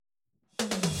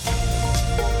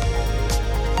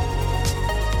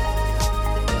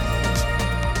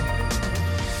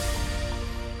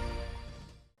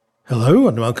Hello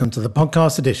and welcome to the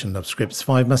podcast edition of Scrip's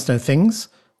 5 Must Know Things.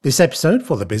 This episode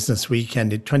for the business week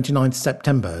ended 29th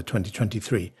September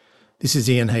 2023. This is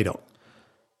Ian Haydock.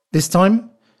 This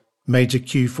time, major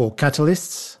Q4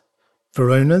 catalysts,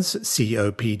 Verona's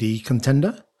COPD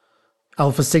contender,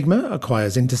 Alpha Sigma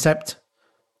acquires Intercept,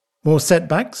 more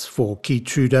setbacks for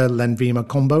Keytruda-Lenvima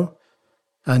combo,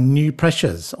 and new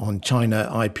pressures on China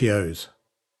IPOs.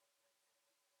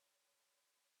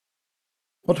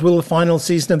 What will the final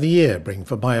season of the year bring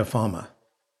for biopharma?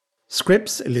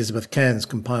 Scrip's Elizabeth Cairns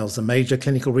compiles the major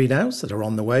clinical readouts that are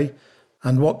on the way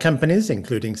and what companies,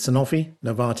 including Sanofi,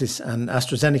 Novartis and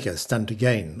AstraZeneca, stand to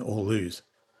gain or lose.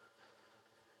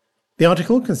 The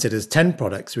article considers 10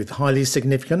 products with highly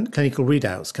significant clinical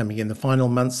readouts coming in the final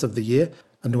months of the year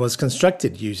and was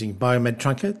constructed using Biomed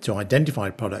Tracker to identify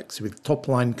products with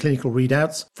top-line clinical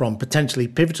readouts from potentially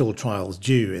pivotal trials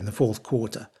due in the fourth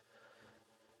quarter.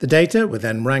 The data were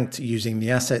then ranked using the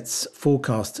asset's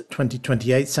forecast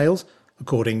 2028 sales,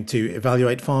 according to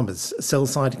Evaluate Pharma's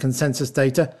sell-side consensus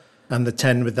data, and the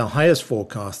 10 with the highest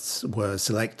forecasts were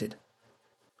selected.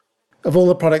 Of all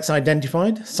the products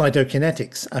identified,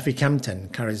 Cytokinetics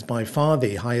aficamten carries by far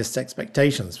the highest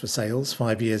expectations for sales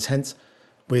 5 years hence,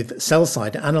 with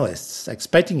sell-side analysts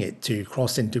expecting it to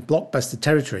cross into blockbuster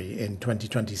territory in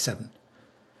 2027.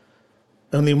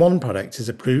 Only one product is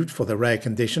approved for the rare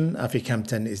condition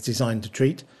aficamten is designed to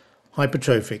treat,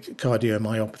 hypertrophic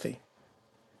cardiomyopathy.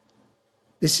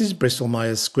 This is Bristol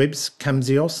Myers Squibb's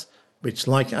Camzyos, which,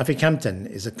 like aficamten,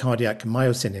 is a cardiac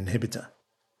myosin inhibitor.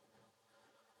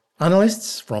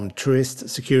 Analysts from Truist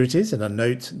Securities, in a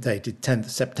note dated 10th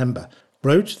September,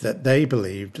 wrote that they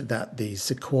believed that the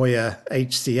Sequoia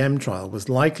HCM trial was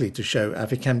likely to show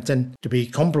aficamten to be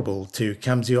comparable to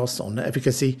Camzyos on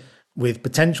efficacy, with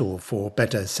potential for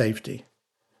better safety.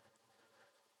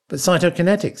 But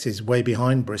Cytokinetics is way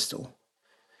behind Bristol.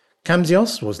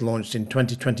 Camzyos was launched in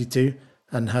 2022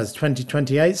 and has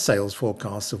 2028 sales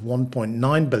forecasts of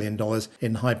 $1.9 billion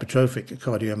in hypertrophic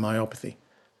cardiomyopathy.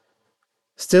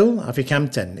 Still,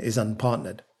 aficamten is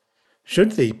unpartnered.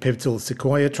 Should the pivotal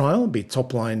Sequoia trial be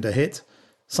top-lined a hit,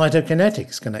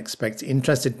 Cytokinetics can expect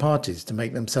interested parties to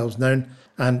make themselves known,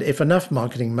 and if enough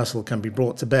marketing muscle can be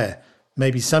brought to bear,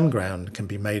 maybe some ground can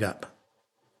be made up.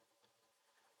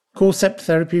 Corcept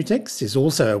Therapeutics is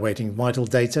also awaiting vital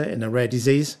data in a rare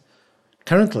disease.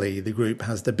 Currently, the group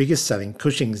has the biggest selling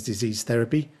Cushing's disease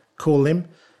therapy, Korlym,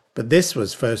 but this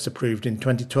was first approved in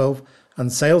 2012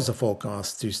 and sales are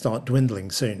forecast to start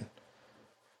dwindling soon.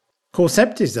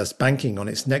 Corcept is thus banking on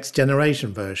its next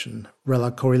generation version,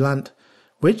 relacorilant,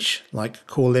 which, like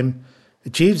Korlym,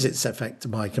 achieves its effect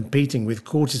by competing with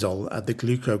cortisol at the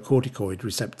glucocorticoid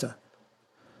receptor.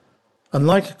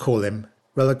 Unlike Korlym,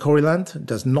 relacorilant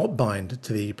does not bind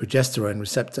to the progesterone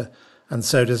receptor and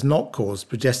so does not cause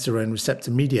progesterone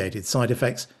receptor-mediated side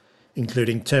effects,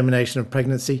 including termination of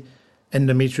pregnancy,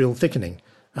 endometrial thickening,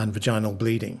 and vaginal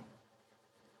bleeding.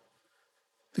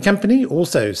 The company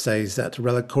also says that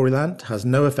relacorilant has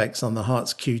no effects on the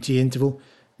heart's QT interval,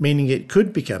 meaning it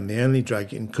could become the only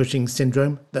drug in Cushing's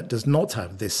syndrome that does not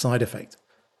have this side effect.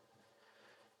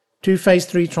 2 phase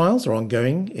 3 trials are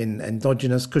ongoing in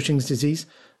endogenous Cushing's disease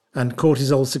and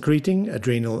cortisol-secreting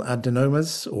adrenal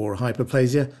adenomas or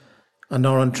hyperplasia, and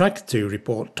are on track to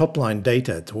report top-line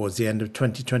data towards the end of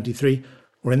 2023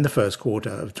 or in the first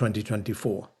quarter of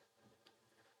 2024.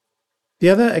 The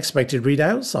other expected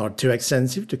readouts are too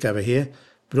extensive to cover here,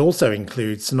 but also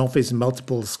include Sanofi's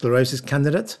multiple sclerosis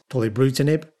candidate,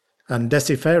 tolebrutinib, and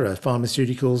Deciphera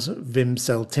Pharmaceuticals'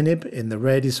 vimseltinib in the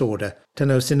rare disorder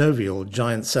tenosynovial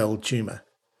giant cell tumour.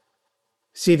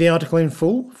 See the article in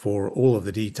full for all of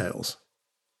the details.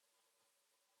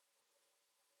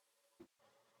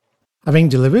 Having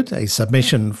delivered a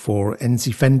submission for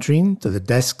ensifentrine to the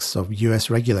desks of US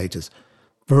regulators,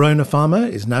 Verona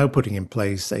Pharma is now putting in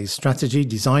place a strategy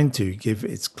designed to give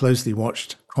its closely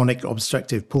watched chronic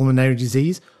obstructive pulmonary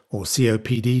disease, or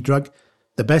COPD drug,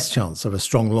 the best chance of a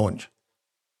strong launch.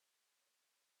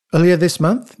 Earlier this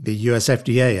month, the US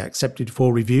FDA accepted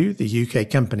for review the UK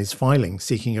company's filing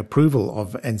seeking approval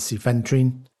of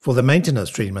ensifentrine for the maintenance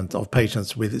treatment of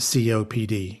patients with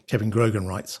COPD, Kevin Grogan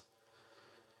writes.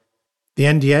 The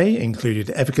NDA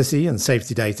included efficacy and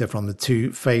safety data from the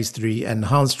 2 phase 3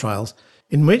 ENHANCE trials,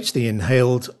 in which the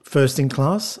inhaled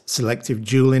first-in-class selective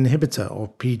dual inhibitor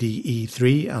of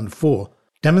PDE3 and 4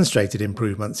 demonstrated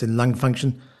improvements in lung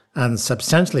function and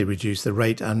substantially reduced the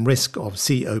rate and risk of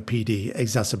COPD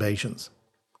exacerbations.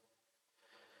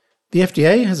 The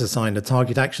FDA has assigned a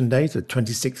target action date of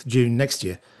 26 June next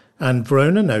year, and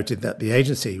Verona noted that the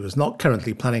agency was not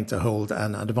currently planning to hold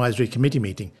an advisory committee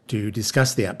meeting to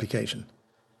discuss the application.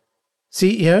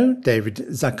 CEO David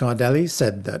Zaccardelli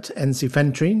said that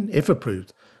ensifentrine, if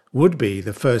approved, would be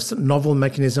the first novel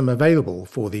mechanism available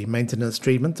for the maintenance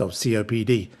treatment of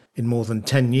COPD in more than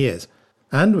 10 years,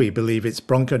 and we believe its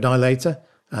bronchodilator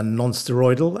and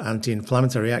non-steroidal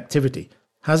anti-inflammatory activity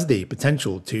has the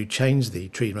potential to change the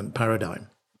treatment paradigm.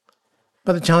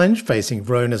 But the challenge facing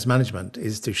Verona's management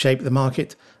is to shape the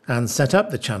market and set up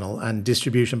the channel and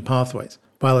distribution pathways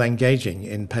while engaging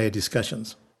in payer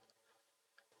discussions.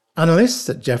 Analysts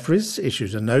at Jefferies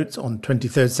issued a note on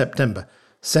 23 September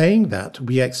saying that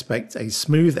we expect a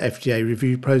smooth FDA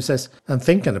review process and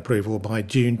think an approval by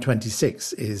June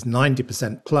 26 is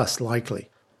 90% plus likely,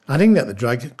 adding that the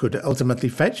drug could ultimately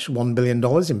fetch $1 billion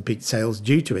in peak sales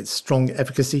due to its strong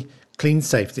efficacy, clean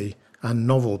safety, and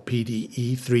novel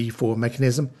PDE3/4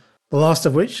 mechanism, the last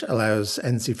of which allows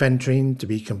ensifentrine to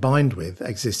be combined with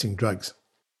existing drugs.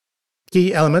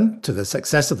 Key element to the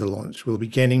success of the launch will be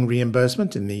gaining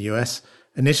reimbursement in the US,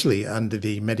 initially under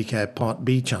the Medicare Part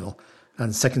B channel,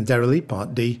 and secondarily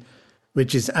Part D,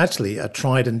 which is actually a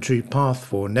tried and true path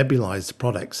for nebulized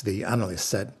products, the analyst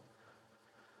said.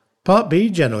 Part B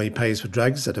generally pays for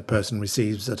drugs that a person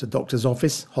receives at a doctor's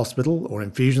office, hospital, or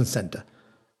infusion centre,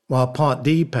 while Part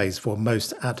D pays for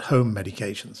most at-home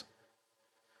medications.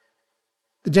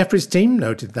 The Jefferies team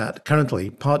noted that currently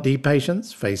Part D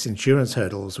patients face insurance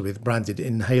hurdles with branded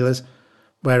inhalers,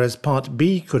 whereas Part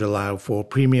B could allow for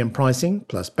premium pricing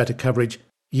plus better coverage,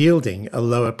 yielding a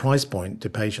lower price point to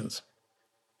patients.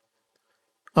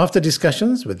 After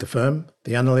discussions with the firm,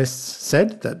 the analysts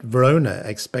said that Verona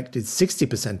expected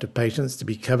 60% of patients to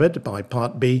be covered by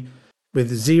Part B,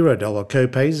 with $0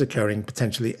 copays occurring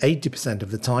potentially 80%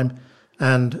 of the time,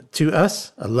 and to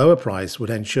us, a lower price would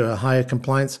ensure higher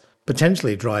compliance,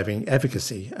 potentially driving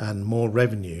efficacy and more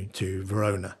revenue to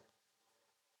Verona.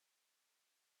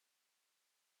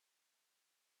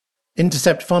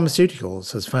 Intercept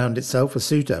Pharmaceuticals has found itself a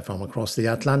suitor from across the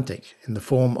Atlantic in the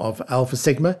form of Alpha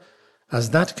Sigma, as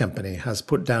that company has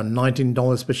put down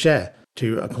 $19 per share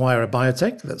to acquire a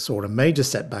biotech that saw a major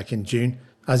setback in June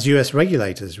as US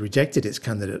regulators rejected its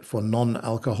candidate for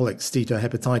non-alcoholic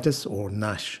steatohepatitis or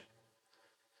NASH.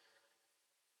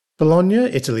 Bologna,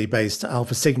 Italy-based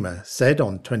Alpha Sigma said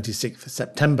on 26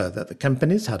 September that the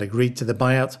companies had agreed to the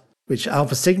buyout, which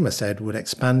Alpha Sigma said would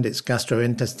expand its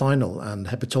gastrointestinal and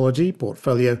hepatology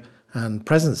portfolio and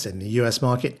presence in the US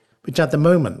market, which at the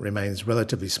moment remains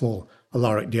relatively small,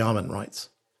 Alaric Diamond writes.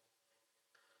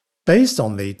 Based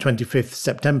on the 25th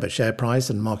September share price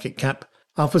and market cap,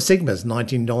 Alpha Sigma's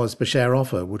 $19 per share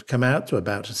offer would come out to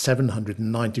about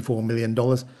 $794 million,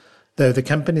 though the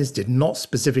companies did not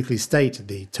specifically state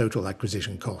the total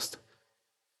acquisition cost.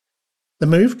 The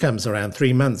move comes around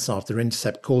 3 months after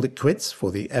Intercept called it quits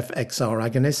for the FXR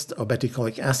agonist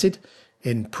obeticholic acid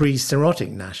in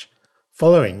pre-cirrhotic NASH,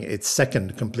 following its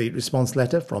second complete response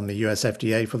letter from the US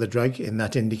FDA for the drug in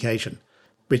that indication,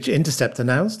 which Intercept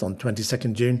announced on 22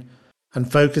 June, and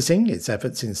focusing its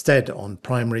efforts instead on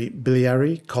primary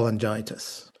biliary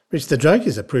cholangitis, which the drug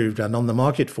is approved and on the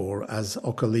market for as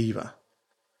Ocaliva.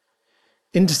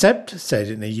 Intercept said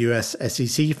in a US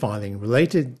SEC filing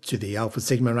related to the Alpha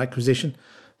Sigma acquisition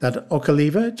that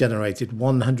Ocaliva generated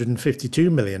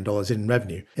 $152 million in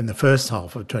revenue in the first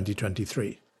half of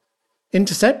 2023.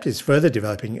 Intercept is further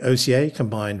developing OCA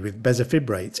combined with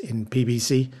bezafibrate in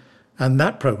PBC, and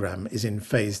that program is in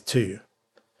phase 2.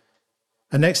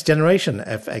 A next-generation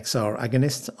FXR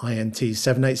agonist,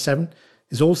 INT-787,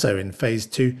 is also in phase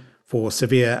 2 for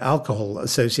severe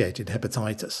alcohol-associated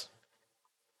hepatitis.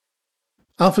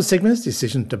 Alpha Sigma's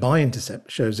decision to buy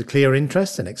Intercept shows a clear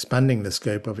interest in expanding the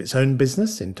scope of its own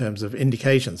business in terms of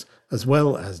indications as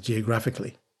well as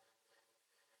geographically.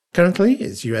 Currently,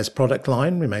 its US product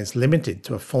line remains limited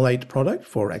to a folate product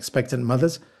for expectant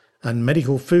mothers and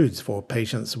medical foods for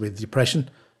patients with depression,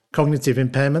 cognitive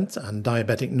impairment and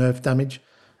diabetic nerve damage,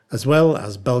 as well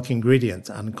as bulk ingredient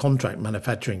and contract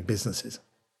manufacturing businesses.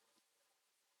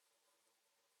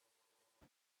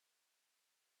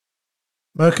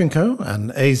 Merck & Co.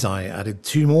 and Eisai added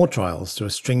 2 more trials to a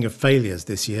string of failures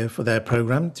this year for their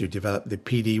program to develop the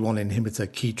PD-1 inhibitor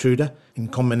Keytruda in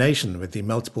combination with the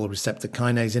multiple receptor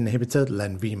kinase inhibitor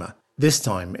Lenvima, this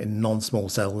time in non-small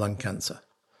cell lung cancer.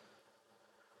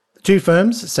 The 2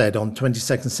 firms said on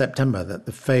 22 September that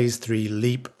the phase 3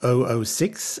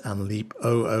 LEAP-006 and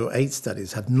LEAP-008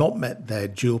 studies had not met their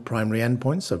dual primary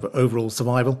endpoints of overall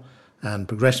survival and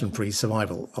progression-free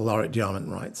survival, Alaric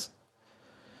Diamond writes.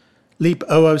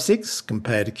 LEAP-006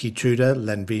 compared Keytruda,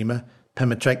 Lenvima,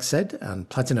 pemetrexed and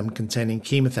platinum-containing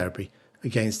chemotherapy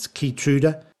against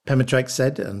Keytruda,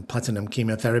 pemetrexed and platinum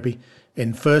chemotherapy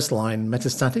in first-line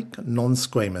metastatic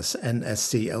non-squamous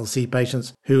NSCLC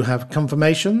patients who have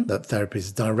confirmation that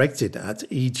therapies directed at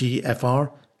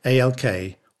EGFR,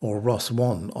 ALK, or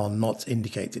ROS1 are not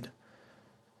indicated.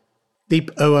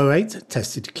 LEAP-008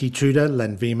 tested Keytruda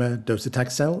Lenvima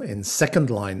docetaxel in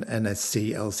second-line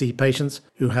NSCLC patients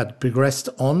who had progressed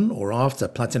on or after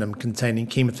platinum-containing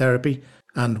chemotherapy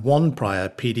and one prior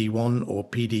PD-1 or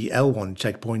PD-L1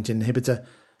 checkpoint inhibitor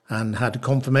and had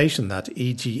confirmation that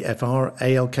EGFR,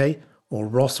 ALK, or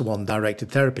ROS1-directed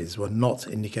therapies were not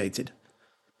indicated.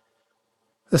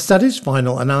 The study's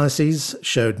final analyses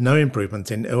showed no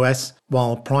improvement in OS,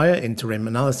 while prior interim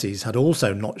analyses had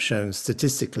also not shown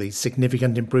statistically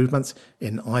significant improvements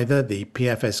in either the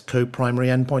PFS co-primary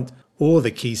endpoint or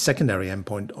the key secondary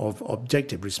endpoint of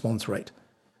objective response rate.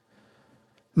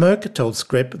 Merck told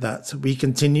Scrip that we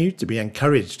continue to be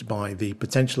encouraged by the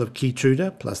potential of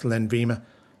Keytruda plus Lenvima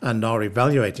and are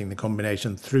evaluating the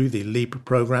combination through the LEAP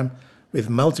program with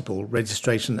multiple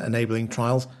registration-enabling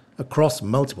trials across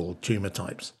multiple tumour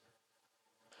types.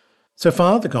 So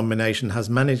far, the combination has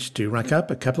managed to rack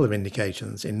up a couple of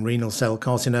indications in renal cell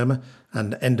carcinoma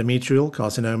and endometrial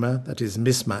carcinoma that is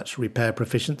mismatch repair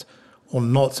proficient or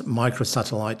not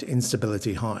microsatellite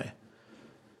instability high.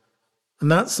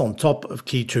 And that's on top of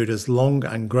Keytruda's long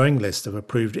and growing list of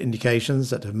approved indications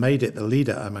that have made it the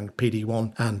leader among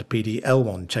PD-1 and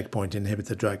PD-L1 checkpoint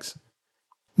inhibitor drugs.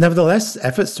 Nevertheless,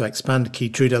 efforts to expand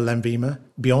Keytruda Lenvima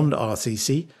beyond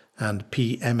RCC and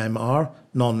pMMR,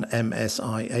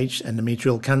 non-MSIH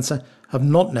endometrial cancer, have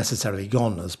not necessarily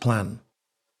gone as planned.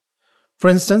 For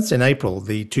instance, in April,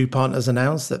 the two partners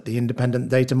announced that the Independent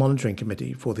Data Monitoring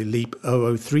Committee for the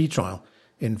LEAP-003 trial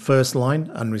in first-line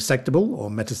unresectable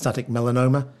or metastatic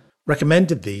melanoma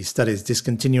recommended the study's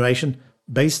discontinuation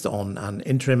based on an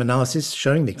interim analysis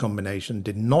showing the combination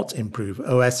did not improve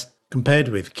OS compared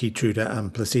with Keytruda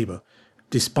and placebo,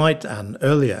 despite an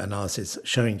earlier analysis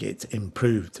showing it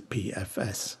improved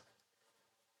PFS.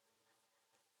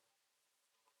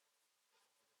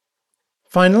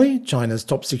 Finally, China's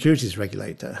top securities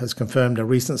regulator has confirmed a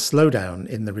recent slowdown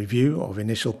in the review of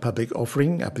initial public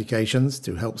offering applications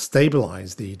to help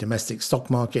stabilize the domestic stock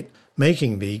market,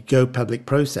 making the go-public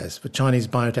process for Chinese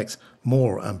biotechs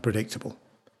more unpredictable.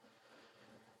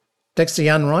 Dexter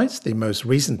Yan writes the most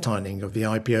recent tightening of the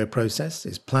IPO process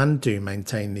is planned to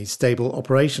maintain the stable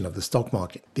operation of the stock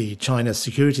market, the China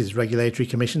Securities Regulatory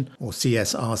Commission, or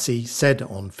CSRC, said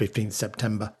on 15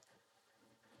 September.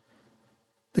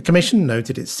 The Commission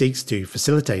noted it seeks to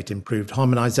facilitate improved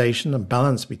harmonization and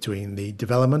balance between the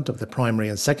development of the primary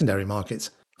and secondary markets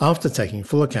after taking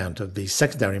full account of the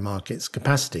secondary market's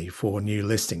capacity for new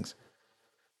listings.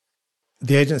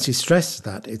 The agency stressed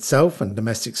that itself and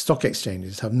domestic stock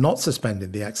exchanges have not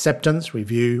suspended the acceptance,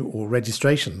 review, or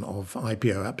registration of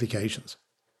IPO applications.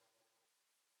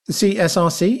 The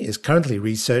CSRC is currently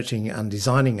researching and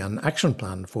designing an action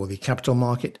plan for the capital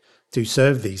market to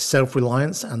serve the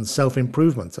self-reliance and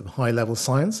self-improvement of high-level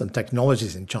science and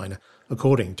technologies in China,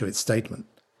 according to its statement.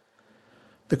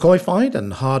 The qualified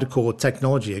and hardcore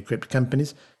technology-equipped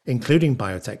companies, including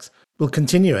biotechs, will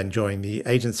continue enjoying the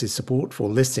agency's support for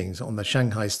listings on the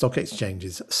Shanghai Stock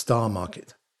Exchange's STAR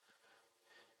market.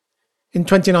 In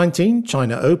 2019,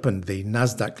 China opened the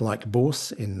Nasdaq-like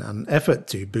bourse in an effort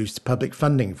to boost public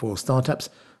funding for startups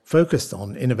focused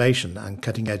on innovation and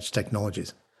cutting-edge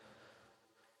technologies.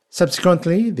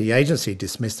 Subsequently, the agency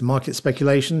dismissed market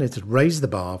speculation it had raised the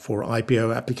bar for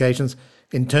IPO applications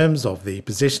in terms of the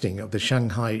positioning of the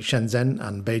Shanghai, Shenzhen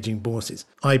and Beijing bourses,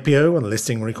 IPO and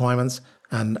listing requirements,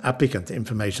 and applicant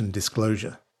information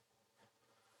disclosure.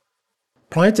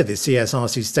 Prior to the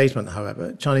CSRC statement,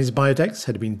 however, Chinese biotechs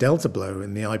had been dealt a blow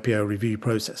in the IPO review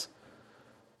process.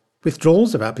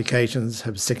 Withdrawals of applications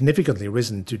have significantly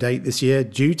risen to date this year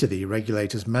due to the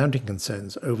regulators' mounting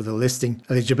concerns over the listing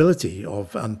eligibility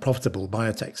of unprofitable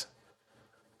biotechs.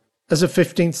 As of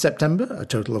 15 September, a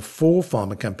total of 4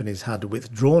 pharma companies had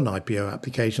withdrawn IPO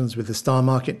applications with the STAR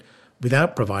market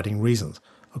without providing reasons,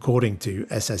 according to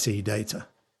SSE data.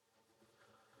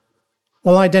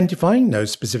 While identifying no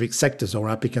specific sectors or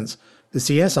applicants, the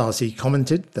CSRC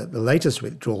commented that the latest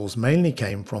withdrawals mainly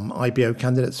came from IPO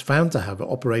candidates found to have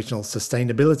operational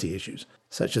sustainability issues,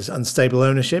 such as unstable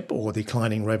ownership or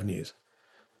declining revenues.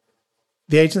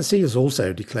 The agency has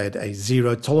also declared a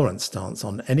zero-tolerance stance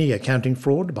on any accounting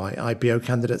fraud by IPO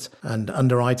candidates and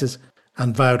underwriters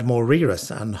and vowed more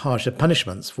rigorous and harsher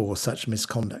punishments for such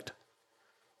misconduct.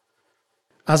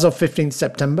 As of 15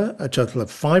 September, a total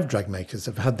of 5 drug makers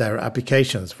have had their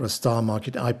applications for a STAR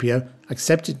market IPO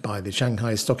accepted by the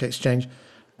Shanghai Stock Exchange,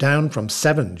 down from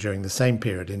 7 during the same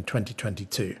period in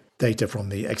 2022. Data from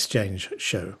the exchange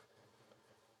show.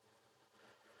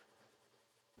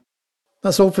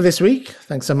 That's all for this week.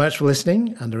 Thanks so much for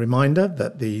listening, and a reminder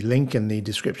that the link in the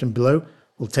description below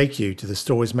will take you to the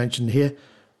stories mentioned here,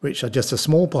 which are just a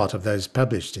small part of those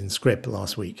published in Scrip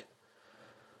last week.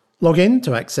 Log in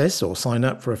to access or sign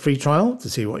up for a free trial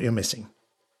to see what you're missing.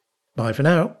 Bye for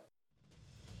now.